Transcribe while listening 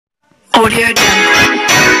Audio Jungle.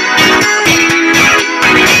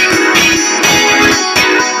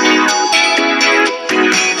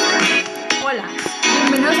 Hola,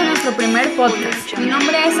 bienvenidos a nuestro primer podcast. Mi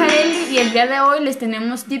nombre es Areli y el día de hoy les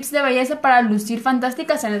tenemos tips de belleza para lucir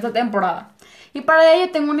fantásticas en esta temporada. Y para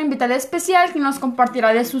ello tengo una invitada especial que nos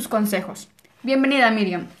compartirá de sus consejos. Bienvenida,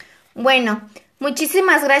 Miriam. Bueno,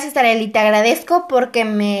 muchísimas gracias, Areli. Te agradezco porque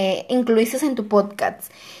me incluiste en tu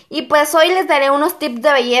podcast. Y pues hoy les daré unos tips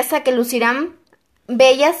de belleza que lucirán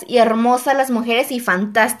bellas y hermosas las mujeres y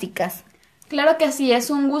fantásticas. Claro que sí, es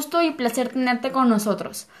un gusto y placer tenerte con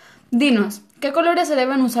nosotros. Dinos, ¿qué colores se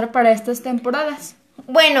deben usar para estas temporadas?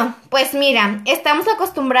 Bueno, pues mira, estamos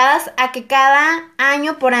acostumbradas a que cada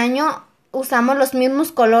año por año usamos los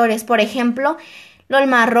mismos colores. Por ejemplo, el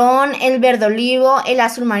marrón, el verde olivo, el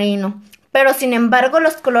azul marino. Pero sin embargo,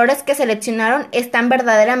 los colores que seleccionaron están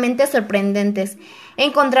verdaderamente sorprendentes.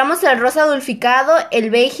 Encontramos el rosa dulcificado, el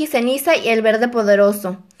beige ceniza y el verde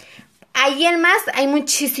poderoso. Ahí en más hay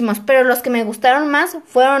muchísimos, pero los que me gustaron más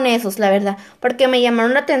fueron esos, la verdad, porque me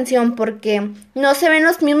llamaron la atención, porque no se ven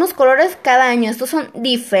los mismos colores cada año, estos son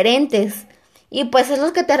diferentes. Y pues es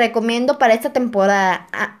lo que te recomiendo para esta temporada,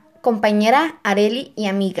 compañera Areli y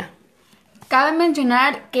amiga. Cabe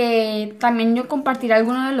mencionar que también yo compartiré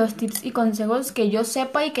algunos de los tips y consejos que yo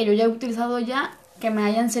sepa y que yo ya he utilizado ya, que me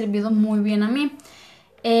hayan servido muy bien a mí.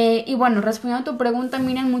 Y bueno, respondiendo a tu pregunta,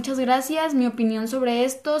 Miriam, muchas gracias. Mi opinión sobre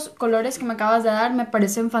estos colores que me acabas de dar me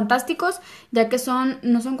parecen fantásticos, ya que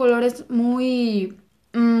no son colores muy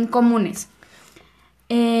comunes.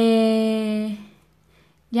 Ya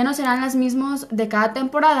no serán los mismos de cada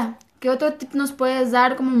temporada. ¿Qué otro tip nos puedes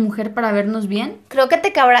dar como mujer para vernos bien? Creo que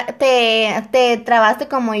te trabaste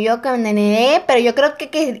como yo, pero yo creo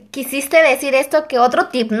que quisiste decir esto, que otro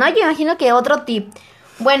tip, ¿no? Yo imagino que otro tip.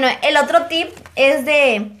 Bueno, el otro tip es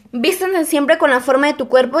de vístanse siempre con la forma de tu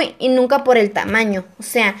cuerpo y nunca por el tamaño. O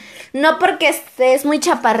sea, no porque estés muy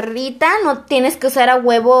chaparrita, no tienes que usar a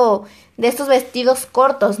huevo de estos vestidos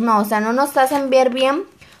cortos, no. O sea, no nos hacen ver bien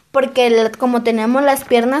porque como tenemos las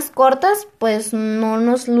piernas cortas, pues no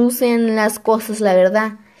nos lucen las cosas, la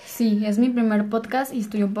verdad. Sí, es mi primer podcast y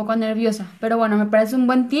estoy un poco nerviosa. Pero bueno, me parece un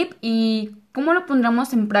buen tip. ¿Y cómo lo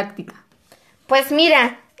pondremos en práctica? Pues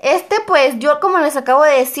mira, pues yo como les acabo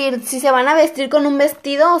de decir, si se van a vestir con un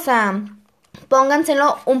vestido, o sea,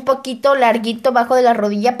 pónganselo un poquito larguito bajo de la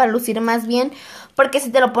rodilla para lucir más bien, porque si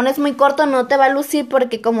te lo pones muy corto no te va a lucir,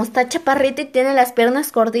 porque como está chaparrita y tiene las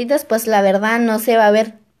piernas cortitas, pues la verdad no se va a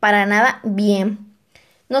ver para nada bien.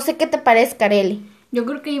 No sé qué te parece, Areli. Yo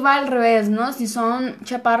creo que iba al revés, ¿no? Si son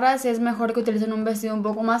chaparras es mejor que utilicen un vestido un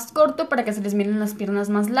poco más corto para que se les miren las piernas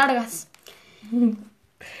más largas.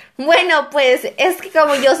 Bueno, pues es que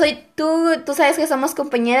como yo soy tú sabes que somos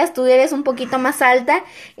compañeras, tú eres un poquito más alta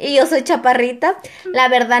y yo soy chaparrita. La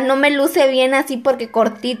verdad no me luce bien así porque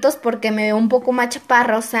cortitos, porque me veo un poco más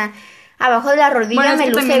chaparra, o sea, abajo de la rodilla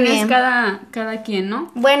me luce bien. Es cada quien,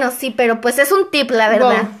 ¿no? Bueno, sí, pero pues es un tip, la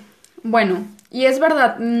verdad. Bueno, y es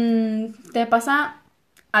verdad, te pasa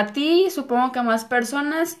a ti, supongo que a más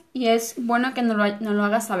personas, y es bueno que nos lo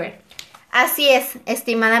hagas saber. Así es,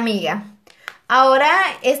 estimada amiga. Ahora,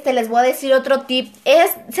 les voy a decir otro tip,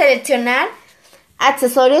 es seleccionar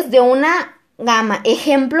accesorios de una gama.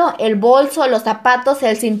 Ejemplo, el bolso, los zapatos,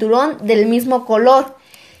 el cinturón del mismo color.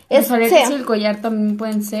 ¿Los aretes y el collar también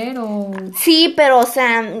pueden ser o...? Sí, pero, o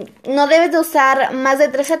sea, no debes de usar más de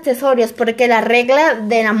 3 accesorios porque la regla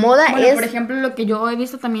de la moda es... por ejemplo, lo que yo he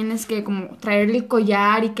visto también es que como traer el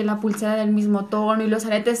collar y que la pulsera del mismo tono y los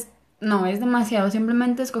aretes, no, es demasiado.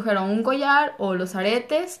 Simplemente escoger o un collar o los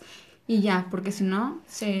aretes y ya, porque si no,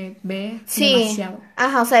 se ve demasiado.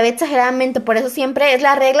 Ajá, o sea, ve exageradamente. Por eso siempre es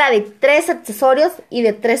la regla de 3 accesorios y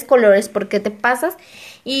de 3 colores, porque te pasas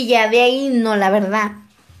y ya de ahí no, la verdad.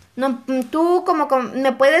 No, tú como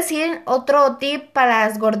me puedes decir otro tip para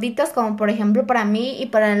las gorditas, como por ejemplo para mí y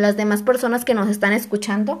para las demás personas que nos están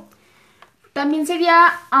escuchando. También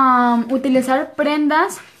sería utilizar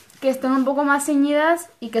prendas que estén un poco más ceñidas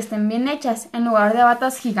y que estén bien hechas, en lugar de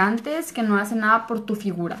batas gigantes que no hacen nada por tu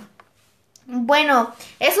figura. Bueno,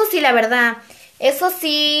 eso sí, la verdad, eso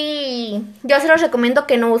sí, yo se los recomiendo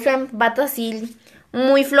que no usen batas así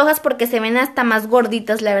muy flojas porque se ven hasta más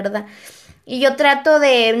gorditas, la verdad. Y yo trato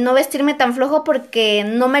de no vestirme tan flojo porque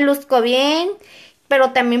no me luzco bien,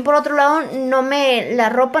 pero también por otro lado la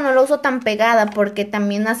ropa no la uso tan pegada porque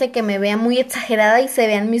también hace que me vea muy exagerada y se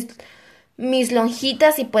vean mis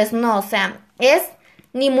lonjitas y pues no, o sea, es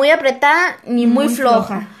ni muy apretada ni muy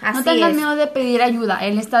floja. Así no tengas miedo de pedir ayuda,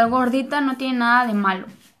 el estar gordita no tiene nada de malo.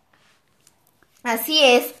 Así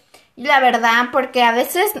es, la verdad, porque a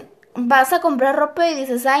veces vas a comprar ropa y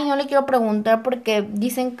dices, ay, no le quiero preguntar porque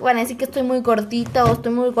dicen, van a decir que estoy muy gordita o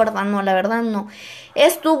estoy muy gorda. No, la verdad no.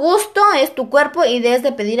 Es tu gusto, es tu cuerpo y debes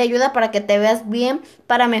de pedir ayuda para que te veas bien,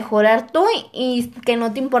 para mejorar tú y que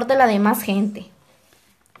no te importe la demás gente.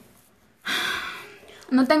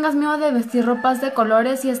 No tengas miedo de vestir ropas de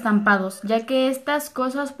colores y estampados, ya que estas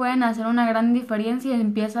cosas pueden hacer una gran diferencia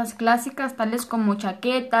en piezas clásicas tales como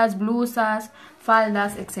chaquetas, blusas,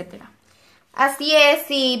 faldas, etc. Así es,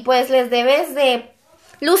 y pues les debes de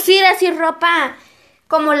lucir así ropa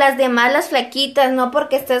como las demás, las flaquitas, no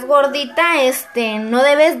porque estés gordita, no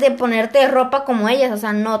debes de ponerte ropa como ellas, o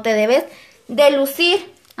sea, no te debes de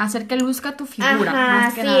lucir. Hacer que luzca tu figura, Ajá,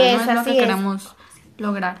 más que así nada, es, no es lo así que es. queremos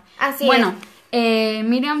lograr. Así bueno, es.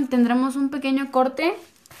 Miriam, tendremos un pequeño corte.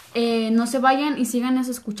 No se vayan y síganos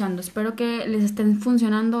escuchando. Espero que les estén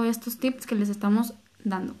funcionando estos tips que les estamos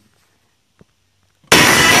dando.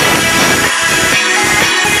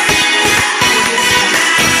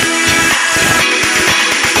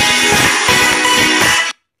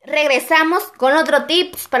 Regresamos con otro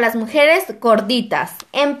tips para las mujeres gorditas.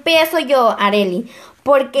 Empiezo yo, Areli,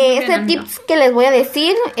 porque Bien, este amiga. tips que les voy a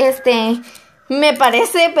decir, me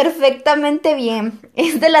parece perfectamente bien.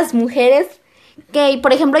 Es de las mujeres que,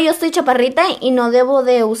 por ejemplo, yo estoy chaparrita y no debo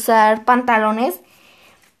de usar pantalones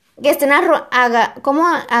que estén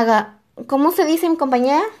 ¿cómo se dice, mi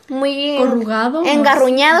compañera? Muy Corrugados.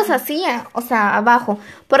 engarruñados así, o sea, abajo.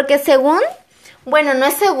 Porque bueno, no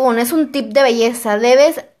es según, es un tip de belleza.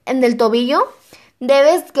 Del tobillo,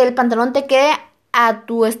 debes que el pantalón te quede a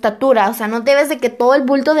tu estatura. O sea, no debes de que todo el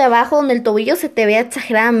bulto de abajo donde el tobillo se te vea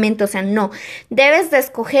exageradamente. O sea, no. Debes de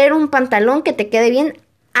escoger un pantalón que te quede bien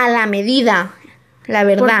a la medida. La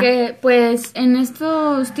verdad. Porque, pues, en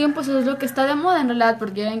estos tiempos es lo que está de moda en realidad,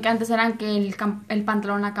 porque ven que antes eran que el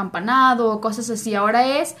pantalón acampanado o cosas así.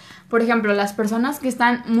 Ahora es, por ejemplo, las personas que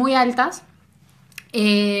están muy altas,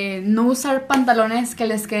 no usar pantalones que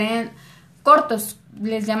les queden cortos,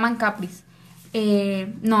 les llaman capris.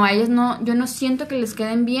 No, a ellos no, yo no siento que les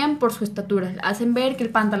queden bien por su estatura. Hacen ver que el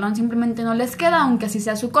pantalón simplemente no les queda, aunque así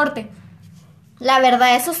sea su corte. La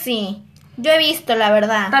verdad, eso sí. Yo he visto, la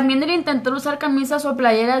verdad. También el intentar usar camisas o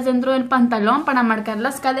playeras dentro del pantalón para marcar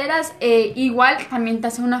las caderas, igual también te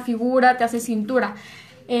hace una figura, te hace cintura.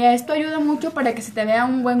 Esto ayuda mucho para que se te vea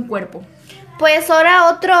un buen cuerpo. Pues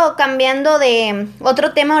ahora cambiando de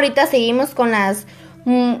otro tema, ahorita seguimos con las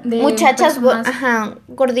muchachas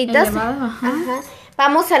gorditas. Elevado, ajá. Ajá.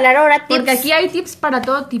 Vamos a hablar ahora tips. Porque aquí hay tips para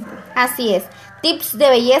todo tipo. Así es. Tips de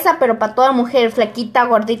belleza, pero para toda mujer, flaquita,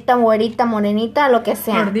 gordita, güerita, morenita, lo que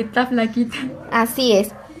sea. Gordita, flaquita. Así es.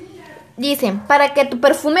 Dicen, para que tu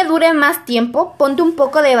perfume dure más tiempo, ponte un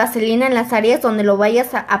poco de vaselina en las áreas donde lo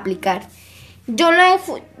vayas a aplicar.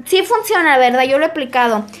 Sí funciona, ¿verdad? Yo lo he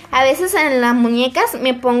aplicado. A veces en las muñecas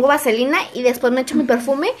me pongo vaselina y después me echo mi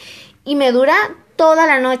perfume y me dura toda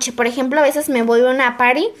la noche. Por ejemplo, a veces me voy a una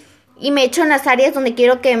party y me echo en las áreas donde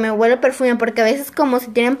quiero que me huela el perfume, porque a veces como si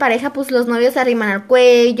tienen pareja, pues los novios se arriman al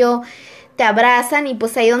cuello, te abrazan y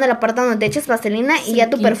pues ahí donde la parte donde te echas vaselina y ya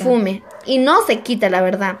tu perfume. Y no se quita, la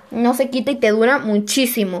verdad. No se quita y te dura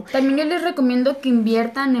muchísimo. También yo les recomiendo que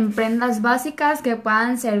inviertan en prendas básicas que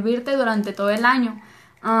puedan servirte durante todo el año.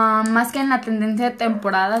 Más que en la tendencia de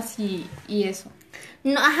temporadas y eso.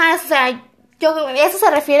 No, ajá, o sea, eso se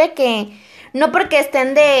refiere que no porque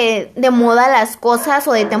estén de moda las cosas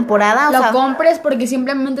o de temporada, o Lo sea, compres porque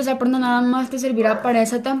simplemente esa prenda nada más te servirá para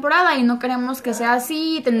esa temporada y no queremos que sea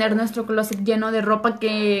así y tener nuestro closet lleno de ropa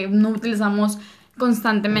que no utilizamos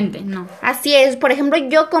constantemente, no. así es. Por ejemplo,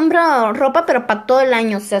 yo compro ropa pero para todo el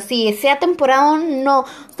año, o sea, si sea temporada o no,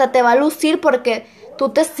 o sea, te va a lucir porque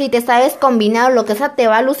si te sabes combinar o lo que sea, te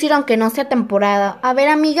va a lucir aunque no sea temporada. A ver,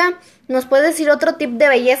 amiga, ¿nos puedes decir otro tip de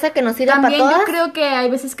belleza que nos sirva para También todas? yo creo que hay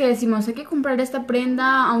veces que decimos, hay que comprar esta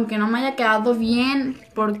prenda aunque no me haya quedado bien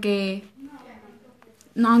aunque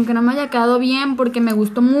no me haya quedado bien porque me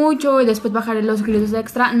gustó mucho y después bajaré los kilos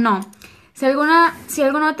extra. No. Si algo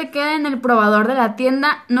no te queda en el probador de la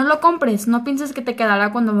tienda, no lo compres. No pienses que te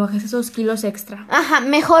quedará cuando bajes esos kilos extra. Ajá,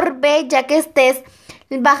 mejor ve, ya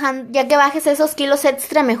que bajes esos kilos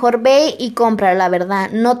extra, mejor ve y compra, la verdad.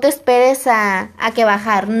 No te esperes a que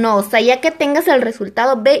bajar, no, o sea, ya que tengas el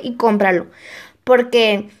resultado, ve y cómpralo.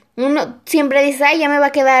 Porque uno siempre dice, ay, ya me va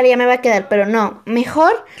a quedar, pero no,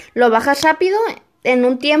 mejor lo bajas rápido en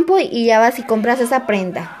un tiempo y ya vas y compras esa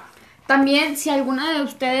prenda. También, si a alguna de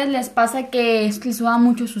ustedes les pasa que les suda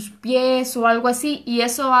mucho sus pies o algo así y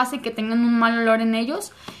eso hace que tengan un mal olor en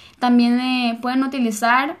ellos, también pueden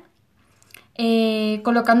utilizar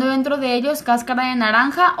colocando dentro de ellos cáscara de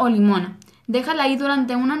naranja o limón. Déjala ahí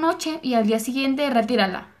durante una noche y al día siguiente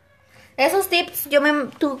retírala. Esos tips,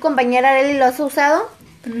 tu compañera Arely, ¿lo has usado?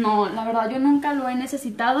 No, la verdad yo nunca lo he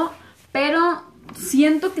necesitado, pero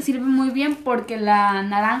siento que sirve muy bien porque la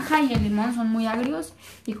naranja y el limón son muy agrios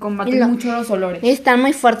y combaten mucho los olores. Están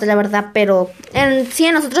muy fuertes, la verdad, pero sí,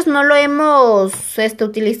 nosotros no lo hemos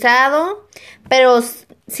utilizado, pero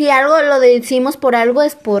si algo lo decimos por algo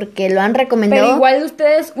es porque lo han recomendado. Pero igual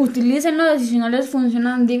ustedes utilícenlo y si no les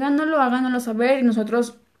funcionan, díganoslo, háganoslo saber y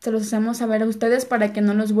nosotros se los hacemos saber a ustedes para que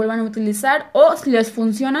no los vuelvan a utilizar, o si les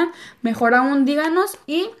funcionan, mejor aún díganos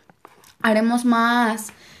y haremos más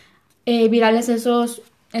virales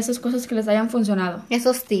esas cosas que les hayan funcionado.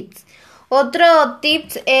 Esos tips. Otro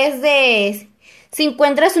tips es de si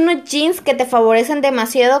encuentras unos jeans que te favorecen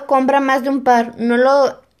demasiado, compra más de un par. No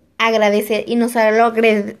lo agradecer y nos lo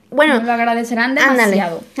bueno, nos lo agradecerán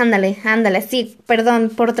demasiado. Ándale, sí,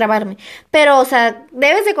 perdón por trabarme. Pero, o sea,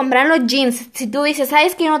 debes de comprar los jeans. Si tú dices,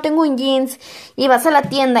 sabes que yo no tengo un jeans y vas a la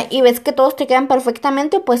tienda y ves que todos te quedan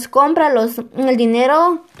perfectamente, pues cómpralos. El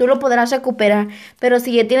dinero tú lo podrás recuperar. Pero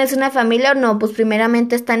si ya tienes una familia, no, pues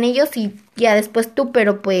primeramente están ellos y ya después tú,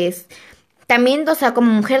 pero pues también, o sea,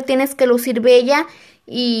 como mujer tienes que lucir bella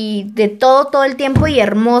y de todo el tiempo y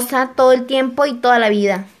hermosa todo el tiempo y toda la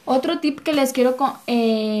vida. Otro tip que les quiero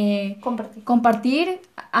compartir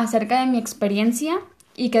acerca de mi experiencia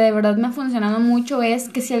y que de verdad me ha funcionado mucho es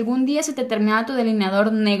que si algún día se te termina tu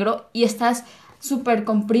delineador negro y estás súper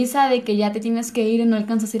con prisa de que ya te tienes que ir y no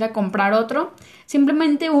alcanzas a ir a comprar otro,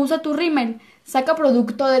 simplemente usa tu rímel. Saca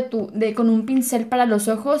producto con un pincel para los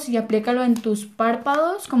ojos y aplícalo en tus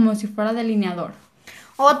párpados como si fuera delineador.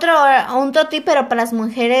 Otro tip, pero para las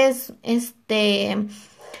mujeres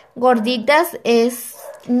gorditas es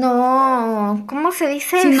no, ¿cómo se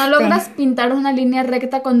dice? Si no logras pintar una línea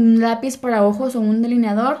recta con un lápiz para ojos o un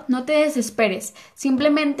delineador, no te desesperes.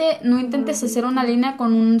 Simplemente no intentes hacer una línea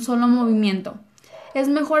con un solo movimiento. Es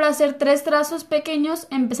mejor hacer 3 trazos pequeños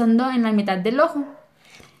empezando en la mitad del ojo.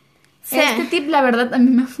 Sí. Este tip, la verdad, a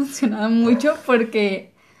mí me ha funcionado mucho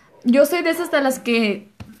porque yo soy de esas a las que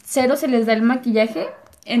cero se les da el maquillaje.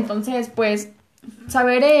 Entonces, pues,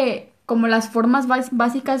 saber como las formas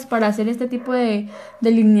básicas para hacer este tipo de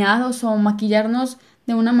delineados o maquillarnos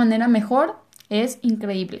de una manera mejor es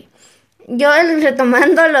increíble. Yo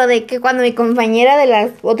retomando lo de que cuando mi compañera de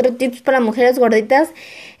las otros tips para mujeres gorditas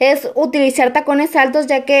es utilizar tacones altos,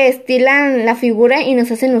 ya que estilan la figura y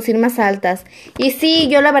nos hacen lucir más altas. Y sí,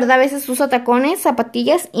 yo la verdad a veces uso tacones,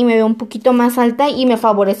 zapatillas y me veo un poquito más alta y me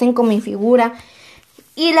favorecen con mi figura.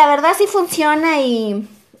 Y la verdad sí funciona y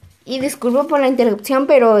disculpo por la interrupción,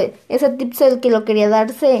 pero ese tip es el que lo quería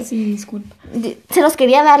darse. Sí, disculpa. Se los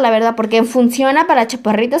quería dar, la verdad, porque funciona para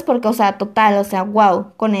chaparritas, porque, o sea, total, o sea,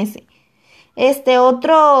 wow, con ese.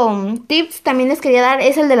 Otro tips también les quería dar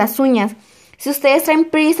es el de las uñas. Si ustedes traen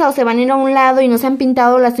prisa o se van a ir a un lado y no se han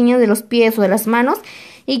pintado las uñas de los pies o de las manos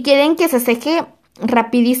y quieren que se seque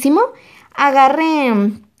rapidísimo,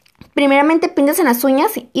 agarren... Primeramente pintas en las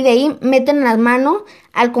uñas y de ahí meten la mano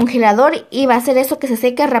al congelador y va a hacer eso que se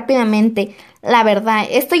seque rápidamente. La verdad,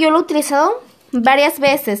 esto yo lo he utilizado varias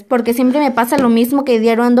veces porque siempre me pasa lo mismo que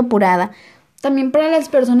diario ando apurada. También para las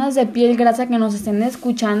personas de piel grasa que nos estén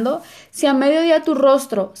escuchando, si a mediodía tu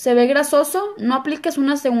rostro se ve grasoso, no apliques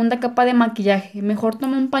una segunda capa de maquillaje. Mejor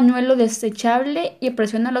toma un pañuelo desechable y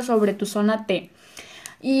presiónalo sobre tu zona T.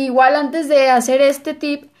 Y igual antes de hacer este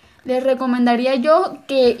tip, les recomendaría yo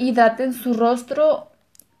que hidraten su rostro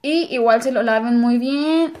y igual se lo laven muy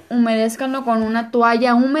bien, humedézcanlo con una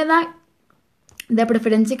toalla húmeda, de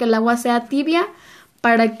preferencia que el agua sea tibia,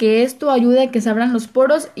 para que esto ayude a que se abran los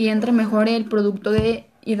poros y entre mejor el producto de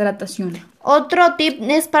hidratación. Otro tip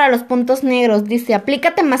es para los puntos negros. Dice,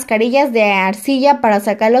 aplícate mascarillas de arcilla para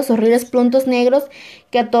sacar los horribles puntos negros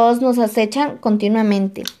que a todos nos acechan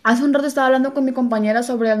continuamente. Hace un rato estaba hablando con mi compañera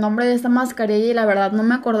sobre el nombre de esta mascarilla y la verdad no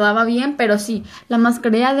me acordaba bien, pero sí, la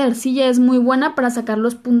mascarilla de arcilla es muy buena para sacar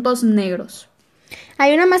los puntos negros.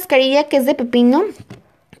 Hay una mascarilla que es de pepino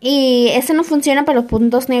y ese no funciona para los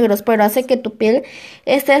puntos negros, pero hace que tu piel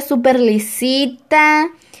esté súper lisita,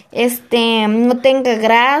 no tenga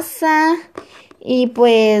grasa y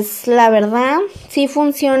pues la verdad sí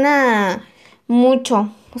funciona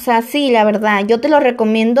mucho. O sea, sí, la verdad, yo te lo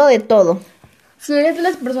recomiendo de todo. Si eres de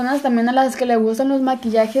las personas también a las que le gustan los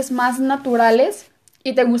maquillajes más naturales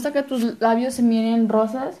y te gusta que tus labios se miren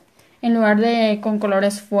rosas en lugar de con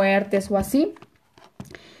colores fuertes o así,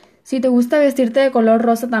 si te gusta vestirte de color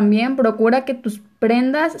rosa también, procura que tus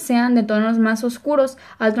prendas sean de tonos más oscuros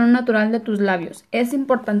al tono natural de tus labios. Es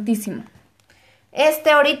importantísimo.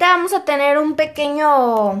 Ahorita vamos a tener un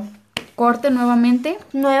pequeño corte nuevamente.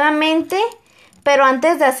 Pero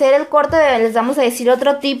antes de hacer el corte les vamos a decir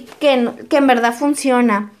otro tip que en verdad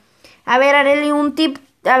funciona. A ver, Arely, un tip,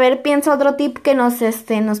 a ver, piensa otro tip que nos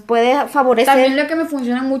puede favorecer. También lo que me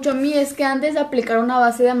funciona mucho a mí es que antes de aplicar una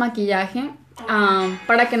base de maquillaje,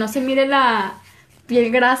 para que no se mire la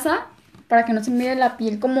piel grasa, para que no se mire la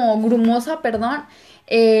piel como grumosa, perdón,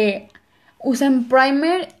 usan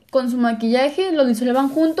primer con su maquillaje, lo disuelvan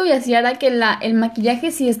junto y así hará que el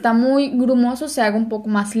maquillaje, si está muy grumoso, se haga un poco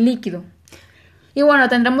más líquido. Y bueno,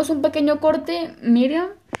 tendremos un pequeño corte, Miriam.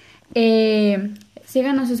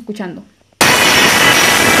 Síganos escuchando.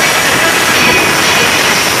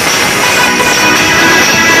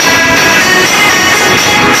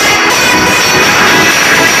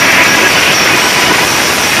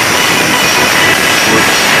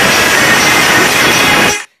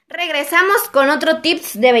 Regresamos con otro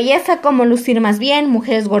tips de belleza, como lucir más bien,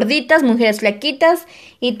 mujeres gorditas, mujeres flaquitas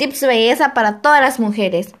y tips de belleza para todas las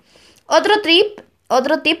mujeres. Otro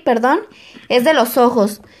tip, es de los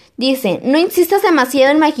ojos. Dice, no insistas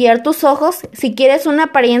demasiado en maquillar tus ojos. Si quieres una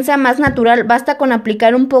apariencia más natural, basta con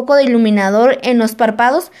aplicar un poco de iluminador en los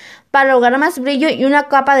párpados para lograr más brillo y una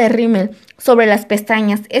capa de rímel sobre las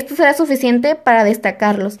pestañas. Esto será suficiente para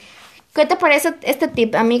destacarlos. ¿Qué te parece este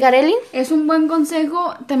tip, amiga Arely? Es un buen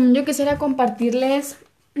consejo. También yo quisiera compartirles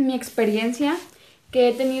mi experiencia que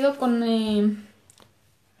he tenido con...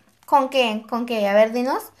 ¿Con qué? ¿Con qué? A ver,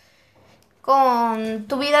 dinos. ¿Con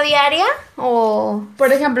tu vida diaria o...?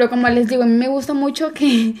 Por ejemplo, como les digo, a mí me gusta mucho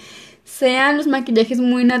que sean los maquillajes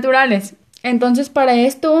muy naturales. Entonces, para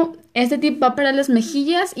esto, este tip va para las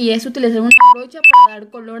mejillas y es utilizar una brocha para dar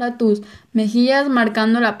color a tus mejillas,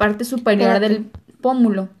 marcando la parte superior del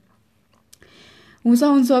pómulo. Usa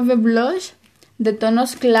un suave blush de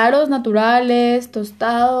tonos claros, naturales,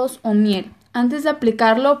 tostados o miel. Antes de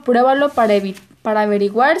aplicarlo, pruébalo para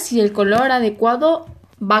averiguar si el color adecuado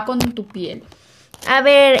va con tu piel. A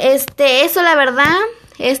ver, eso la verdad,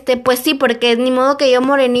 pues sí, porque ni modo que yo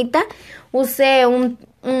morenita use un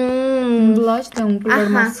blush de un color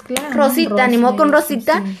más claro. Rosita, ni modo con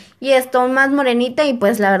rosita, sí. Y esto más morenita y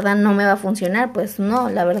pues la verdad no me va a funcionar, pues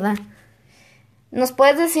no, la verdad. ¿Nos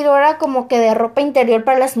puedes decir ahora como que de ropa interior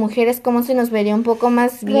para las mujeres, cómo se nos vería un poco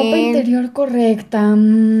más bien? Ropa interior correcta.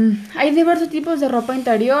 Hay diversos tipos de ropa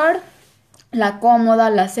interior. La cómoda,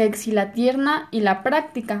 la sexy, la tierna y la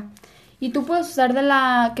práctica. Y tú puedes usar de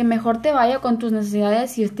la que mejor te vaya con tus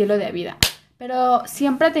necesidades y estilo de vida. Pero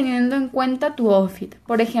siempre teniendo en cuenta tu outfit.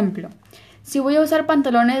 Por ejemplo, si voy a usar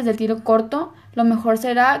pantalones de tiro corto, lo mejor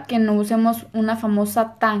será que no usemos una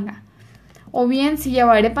famosa tanga. O bien, si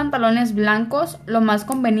llevaré pantalones blancos, lo más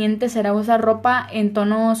conveniente será usar ropa en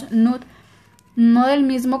tonos nude, no del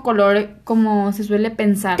mismo color como se suele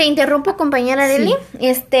pensar. Te interrumpo, compañera Arely.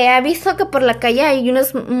 Sí. Ha visto que por la calle hay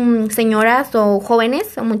unas señoras o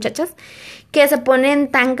jóvenes o muchachas que se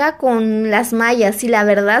ponen tanga con las mallas y la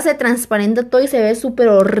verdad se transparenta todo y se ve súper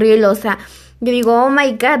horrible. O sea, yo digo, oh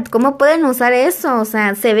my God, ¿cómo pueden usar eso? O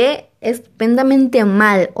sea, se ve estupendamente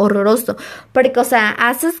mal, horroroso, porque, o sea,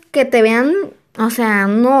 haces que te vean, o sea,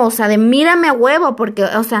 no, o sea, de mírame a huevo, porque,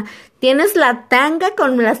 o sea, tienes la tanga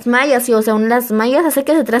con las mallas y, o sea, las mallas hace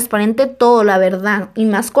que se transparente todo, la verdad, y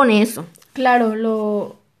más con eso. Claro,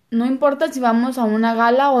 no importa si vamos a una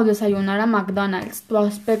gala o desayunar a McDonald's, tu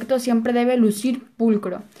aspecto siempre debe lucir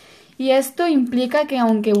pulcro. Y esto implica que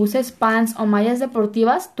aunque uses pants o mallas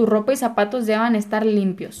deportivas, tu ropa y zapatos deban estar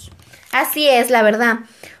limpios. Así es, la verdad.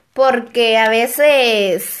 Porque a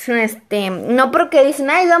veces, no porque dicen,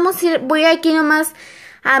 ay, voy aquí nomás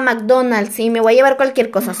a McDonald's y me voy a llevar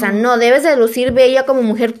cualquier cosa. O sea, no, debes de lucir bella como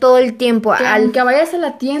mujer todo el tiempo. Al que vayas a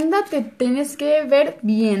la tienda te tienes que ver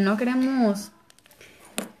bien, no queremos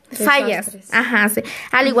fallas. Ajá, sí.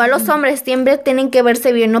 Al igual los hombres siempre tienen que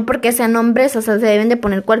verse bien, no porque sean hombres, o sea, se deben de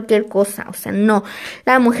poner cualquier cosa, o sea, no.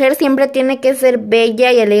 La mujer siempre tiene que ser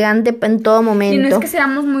bella y elegante en todo momento. Y no es que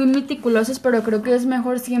seamos muy meticulosos, pero creo que es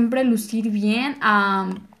mejor siempre lucir bien,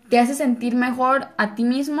 te hace sentir mejor a ti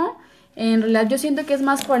mismo. En realidad yo siento que es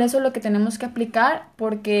más por eso lo que tenemos que aplicar,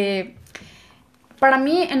 porque para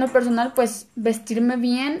mí, en lo personal, pues vestirme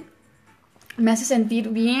bien me hace sentir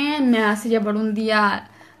bien, me hace llevar un día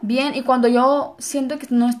bien, y cuando yo siento que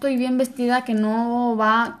no estoy bien vestida, que no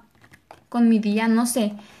va con mi día, no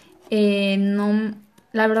sé, no,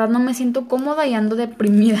 la verdad no me siento cómoda y ando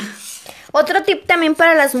deprimida. Otro tip también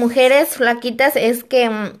para las mujeres flaquitas es que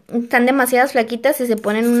están demasiadas flaquitas y se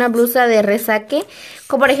ponen una blusa de resaque,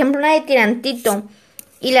 como por ejemplo una de tirantito,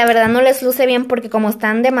 y la verdad no les luce bien porque como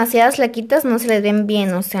están demasiadas flaquitas no se les ven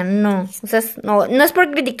bien, o sea, no es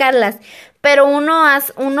por criticarlas, pero uno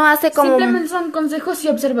hace como... Simplemente son consejos y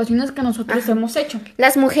observaciones que nosotros hemos hecho.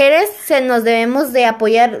 Las mujeres nos debemos de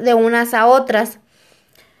apoyar de unas a otras.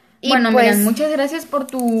 Y bueno, pues, Miriam, muchas gracias por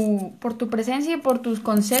tu presencia y por tus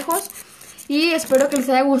consejos. Y espero que les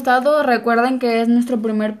haya gustado. Recuerden que es nuestro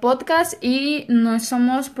primer podcast y no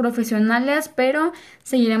somos profesionales, pero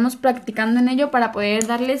seguiremos practicando en ello para poder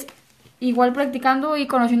darles, igual practicando y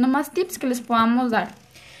conociendo más tips que les podamos dar.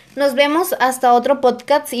 nos vemos hasta otro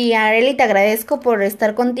podcast y Areli, te agradezco por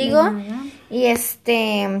estar contigo. De nada. Y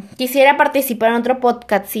quisiera participar en otro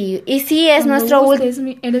podcast y sí, es Cuando nuestro gustes,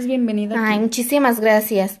 eres bienvenida Ay, aquí. muchísimas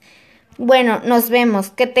gracias. Bueno, nos vemos.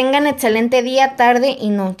 Que tengan excelente día, tarde y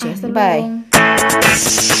noche. Hasta Bye.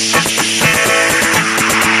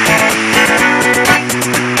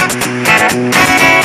 luego.